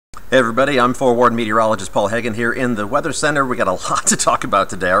Hey everybody, I'm forewarned meteorologist Paul Hagen here in the Weather Center. We got a lot to talk about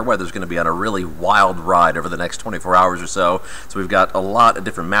today. Our weather's going to be on a really wild ride over the next 24 hours or so. So we've got a lot of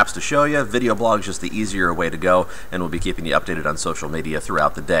different maps to show you. Video blog's just the easier way to go, and we'll be keeping you updated on social media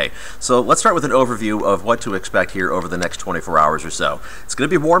throughout the day. So let's start with an overview of what to expect here over the next 24 hours or so. It's going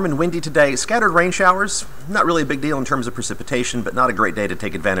to be warm and windy today. Scattered rain showers, not really a big deal in terms of precipitation, but not a great day to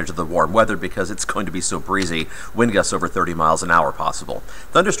take advantage of the warm weather because it's going to be so breezy. Wind gusts over 30 miles an hour possible.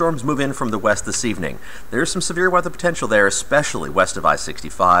 Thunderstorms move in from the west this evening. There's some severe weather potential there, especially west of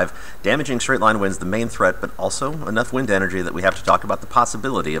I-65. Damaging straight-line winds the main threat, but also enough wind energy that we have to talk about the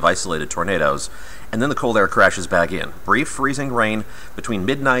possibility of isolated tornadoes. And then the cold air crashes back in. Brief freezing rain between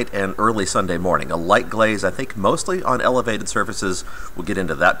midnight and early Sunday morning. A light glaze, I think, mostly on elevated surfaces. We'll get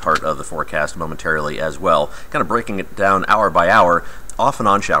into that part of the forecast momentarily as well. Kind of breaking it down hour by hour. Off and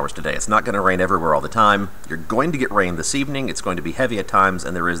on showers today. It's not going to rain everywhere all the time. You're going to get rain this evening. It's going to be heavy at times,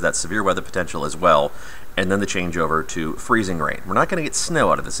 and there is that severe weather potential as well. And then the changeover to freezing rain. We're not going to get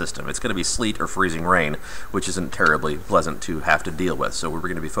snow out of the system. It's going to be sleet or freezing rain, which isn't terribly pleasant to have to deal with. So we're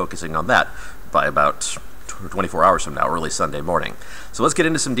going to be focusing on that by about 24 hours from now, early Sunday morning. So let's get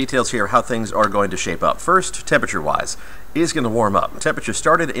into some details here, how things are going to shape up. First, temperature-wise, is going to warm up. Temperature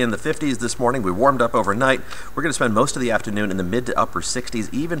started in the 50s this morning. We warmed up overnight. We're going to spend most of the afternoon in the mid to upper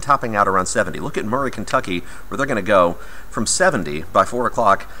 60s, even topping out around 70. Look at Murray, Kentucky, where they're going to go from 70 by 4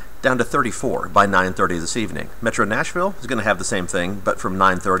 o'clock down to 34 by 9:30 this evening. Metro Nashville is going to have the same thing, but from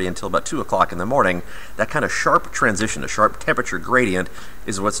 9:30 until about 2 o'clock in the morning. That kind of sharp transition, a sharp temperature gradient,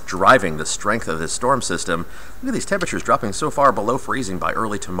 is what's driving the strength of this storm system. Look at these temperatures dropping so far below freezing by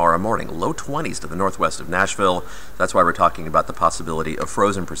early tomorrow morning. Low 20s to the northwest of Nashville. That's why we're talking about the possibility of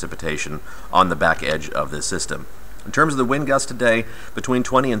frozen precipitation on the back edge of this system. In terms of the wind gusts today, between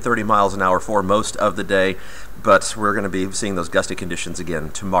 20 and 30 miles an hour for most of the day, but we're going to be seeing those gusty conditions again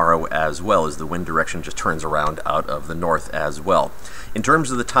tomorrow as well as the wind direction just turns around out of the north as well. In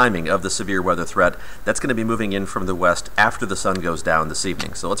terms of the timing of the severe weather threat, that's going to be moving in from the west after the sun goes down this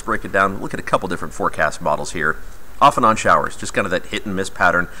evening. So let's break it down, look at a couple different forecast models here. Off and on showers, just kind of that hit and miss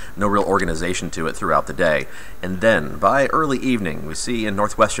pattern, no real organization to it throughout the day. And then by early evening, we see in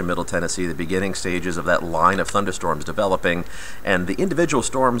northwestern Middle Tennessee the beginning stages of that line of thunderstorms developing, and the individual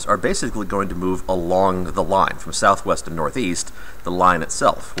storms are basically going to move along the line from southwest to northeast. The line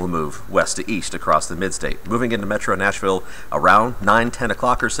itself will move west to east across the midstate, moving into Metro Nashville around 9-10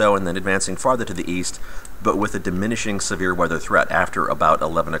 o'clock or so, and then advancing farther to the east, but with a diminishing severe weather threat after about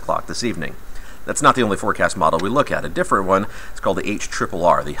 11 o'clock this evening. That's not the only forecast model we look at. A different one is called the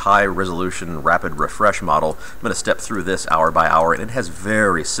HRRR, the High Resolution Rapid Refresh Model. I'm going to step through this hour by hour, and it has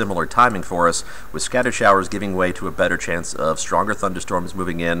very similar timing for us, with scattered showers giving way to a better chance of stronger thunderstorms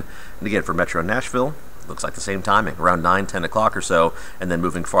moving in. And again, for Metro Nashville, looks like the same timing, around 9-10 o'clock or so, and then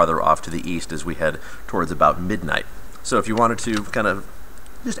moving farther off to the east as we head towards about midnight. So if you wanted to kind of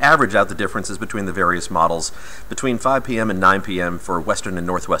just average out the differences between the various models, between 5 p.m. and 9 p.m. for western and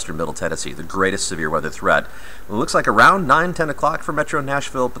northwestern Middle Tennessee, the greatest severe weather threat. It looks like around 9-10 o'clock for Metro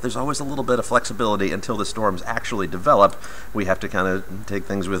Nashville, but there's always a little bit of flexibility until the storms actually develop. We have to kind of take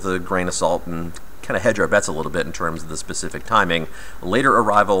things with a grain of salt and kind of hedge our bets a little bit in terms of the specific timing. Later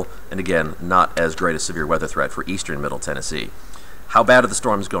arrival, and again, not as great a severe weather threat for eastern Middle Tennessee. How bad are the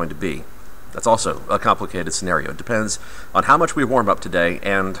storms going to be? That's also a complicated scenario. It depends on how much we warm up today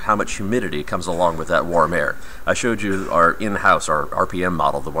and how much humidity comes along with that warm air. I showed you our in-house, our RPM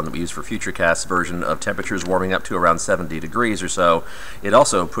model, the one that we use for Futurecast's version of temperatures warming up to around 70 degrees or so. It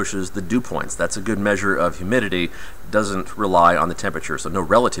also pushes the dew points. That's a good measure of humidity. Doesn't rely on the temperature, so no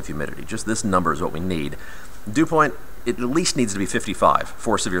relative humidity. Just this number is what we need. Dew point, it at least needs to be 55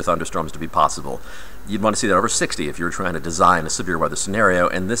 for severe thunderstorms to be possible. You'd want to see that over 60 if you were trying to design a severe weather scenario,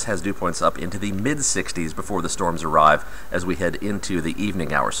 and this has dew points up into the mid-60s before the storms arrive as we head into the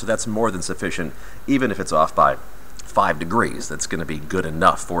evening hours. So that's more than sufficient, even if it's off by 5 degrees. That's going to be good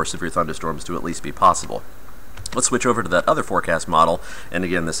enough for severe thunderstorms to at least be possible. Let's switch over to that other forecast model, and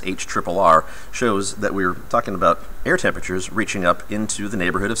again, this HRRR shows that we're talking about air temperatures reaching up into the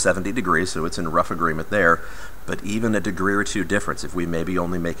neighborhood of 70 degrees, so it's in rough agreement there. But even a degree or two difference, if we maybe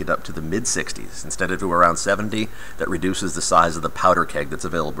only make it up to the mid-60s, instead of around 70, that reduces the size of the powder keg that's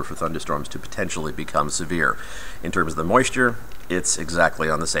available for thunderstorms to potentially become severe. In terms of the moisture, it's exactly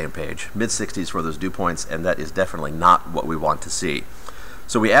on the same page. Mid-60s for those dew points, and that is definitely not what we want to see.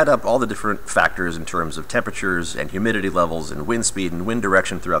 So we add up all the different factors in terms of temperatures and humidity levels and wind speed and wind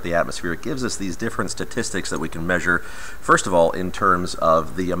direction throughout the atmosphere. It gives us these different statistics that we can measure, first of all, in terms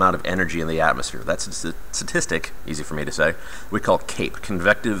of the amount of energy in the atmosphere. That's a statistic, easy for me to say, we call CAPE,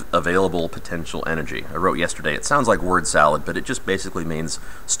 Convective Available Potential Energy. I wrote yesterday, it sounds like word salad, but it just basically means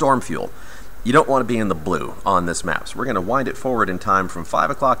storm fuel. You don't want to be in the blue on this map. So we're going to wind it forward in time from 5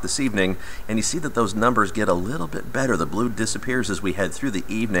 o'clock this evening, and you see that those numbers get a little bit better. The blue disappears as we head through the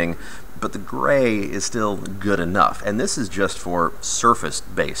evening, but the gray is still good enough. And this is just for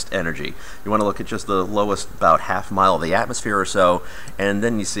surface-based energy. You want to look at just the lowest about half mile of the atmosphere or so, and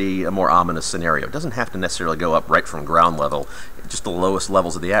then you see a more ominous scenario. It doesn't have to necessarily go up right from ground level. Just the lowest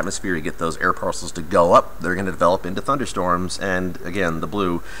levels of the atmosphere, you get those air parcels to go up. They're going to develop into thunderstorms, and again, the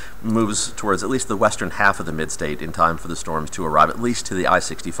blue moves towards at least the western half of the mid-state in time for the storms to arrive, at least to the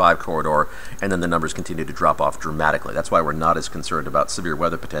I-65 corridor, and then the numbers continue to drop off dramatically. That's why we're not as concerned about severe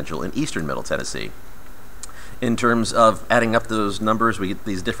weather potential in eastern Middle Tennessee. In terms of adding up those numbers, we get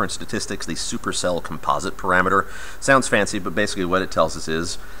these different statistics, the supercell composite parameter. Sounds fancy, but basically what it tells us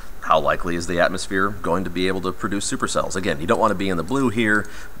is how likely is the atmosphere going to be able to produce supercells? Again, you don't want to be in the blue here,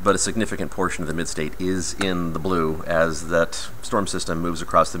 but a significant portion of the midstate is in the blue as that storm system moves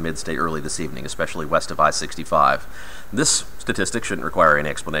across the midstate early this evening, especially west of I-65. This statistic shouldn't require any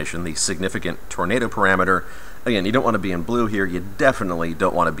explanation. The significant tornado parameter, again, you don't want to be in blue here. You definitely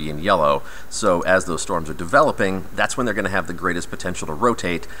don't want to be in yellow. So as those storms are developing, that's when they're going to have the greatest potential to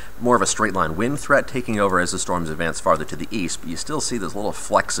rotate. More of a straight line wind threat taking over as the storms advance farther to the east, but you still see those little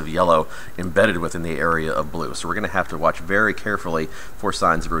flecks of yellow embedded within the area of blue. So we're going to have to watch very carefully for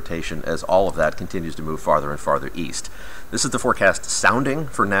signs of rotation as all of that continues to move farther and farther east. This is the forecast sounding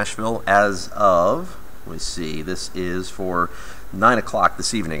for Nashville as of, let me see, this is for 9 o'clock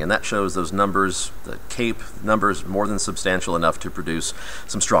this evening, and that shows those numbers, the CAPE numbers, more than substantial enough to produce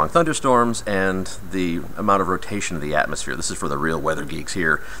some strong thunderstorms and the amount of rotation of the atmosphere. This is for the real weather geeks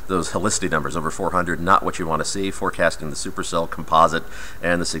here. Those helicity numbers over 400, not what you want to see, forecasting the supercell composite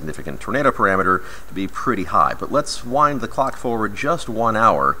and the significant tornado parameter to be pretty high. But let's wind the clock forward just 1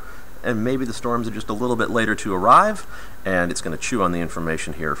 hour, and maybe the storms are just a little bit later to arrive, and it's going to chew on the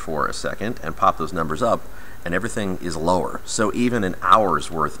information here for a second and pop those numbers up, and everything is lower. So even an hour's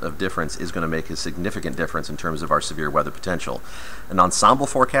worth of difference is going to make a significant difference in terms of our severe weather potential. An ensemble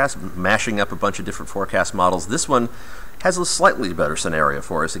forecast, mashing up a bunch of different forecast models, this one has a slightly better scenario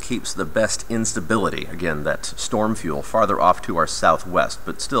for us. It keeps the best instability, again, that storm fuel, farther off to our southwest,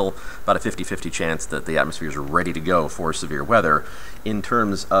 but still about a 50-50 chance that the atmosphere is ready to go for severe weather. In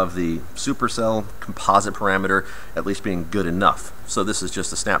terms of the supercell composite parameter, at least being good enough. So this is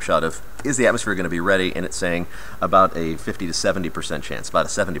just a snapshot of, is the atmosphere going to be ready? And it's saying about a 50 to 70% chance, about a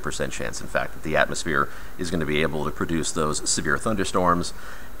 70% chance, in fact, that the atmosphere is going to be able to produce those severe thunderstorms.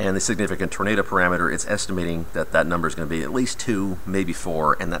 And the significant tornado parameter, it's estimating that that number is going to be at least 2, maybe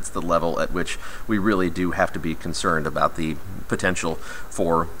 4, and that's the level at which we really do have to be concerned about the potential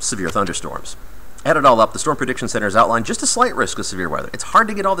for severe thunderstorms. Add it all up, the Storm Prediction Center has outlined just a slight risk of severe weather. It's hard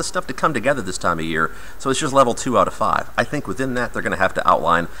to get all this stuff to come together this time of year, so it's just level 2 out of 5. I think within that, they're going to have to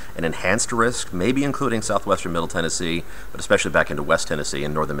outline an enhanced risk, maybe including southwestern Middle Tennessee, but especially back into West Tennessee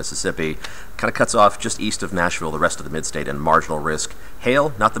and northern Mississippi. Kind of cuts off just east of Nashville, the rest of the midstate, and marginal risk.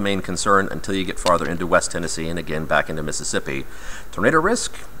 Hail, not the main concern until you get farther into West Tennessee and again back into Mississippi. Tornado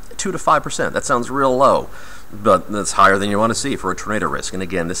risk, 2 to 5%. That sounds real low, but that's higher than you want to see for a tornado risk. And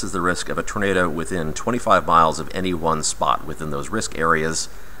again, this is the risk of a tornado within 25 miles of any one spot within those risk areas.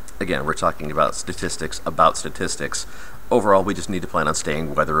 Again, we're talking about statistics about statistics. Overall, we just need to plan on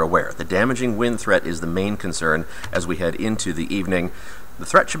staying weather aware. The damaging wind threat is the main concern as we head into the evening. The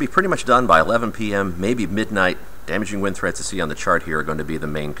threat should be pretty much done by 11 p.m., maybe midnight. Damaging wind threats you see on the chart here are going to be the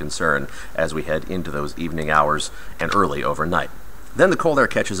main concern as we head into those evening hours and early overnight. Then the cold air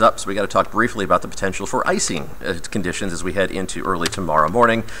catches up, so we got to talk briefly about the potential for icing conditions as we head into early tomorrow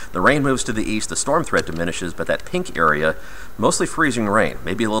morning. The rain moves to the east, the storm threat diminishes, but that pink area, mostly freezing rain,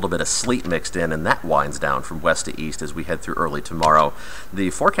 maybe a little bit of sleet mixed in, and that winds down from west to east as we head through early tomorrow. The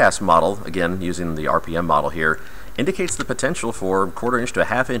forecast model, again using the RPM model here, indicates the potential for 1/4 inch to a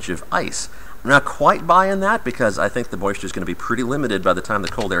 1/2 inch of ice. I'm not quite buying that because I think the moisture is going to be pretty limited by the time the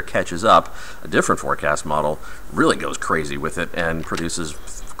cold air catches up. A different forecast model really goes crazy with it and produces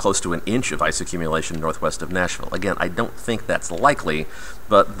close to 1 inch of ice accumulation northwest of Nashville. Again, I don't think that's likely,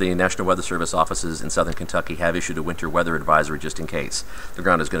 but the National Weather Service offices in southern Kentucky have issued a winter weather advisory just in case. The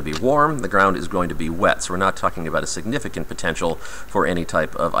ground is going to be warm, the ground is going to be wet, so we're not talking about a significant potential for any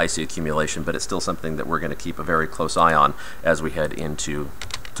type of icy accumulation, but it's still something that we're going to keep a very close eye on as we head into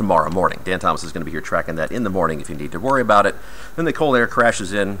tomorrow morning. Dan Thomas is going to be here tracking that in the morning if you need to worry about it. Then the cold air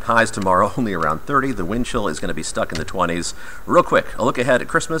crashes in. Highs tomorrow only around 30. The wind chill is going to be stuck in the 20s. Real quick, a look ahead at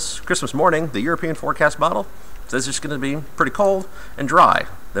Christmas morning. The European forecast model says it's going to be pretty cold and dry.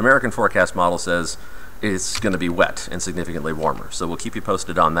 The American forecast model says it's going to be wet and significantly warmer. So we'll keep you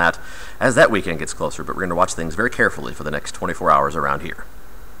posted on that as that weekend gets closer, but we're going to watch things very carefully for the next 24 hours around here.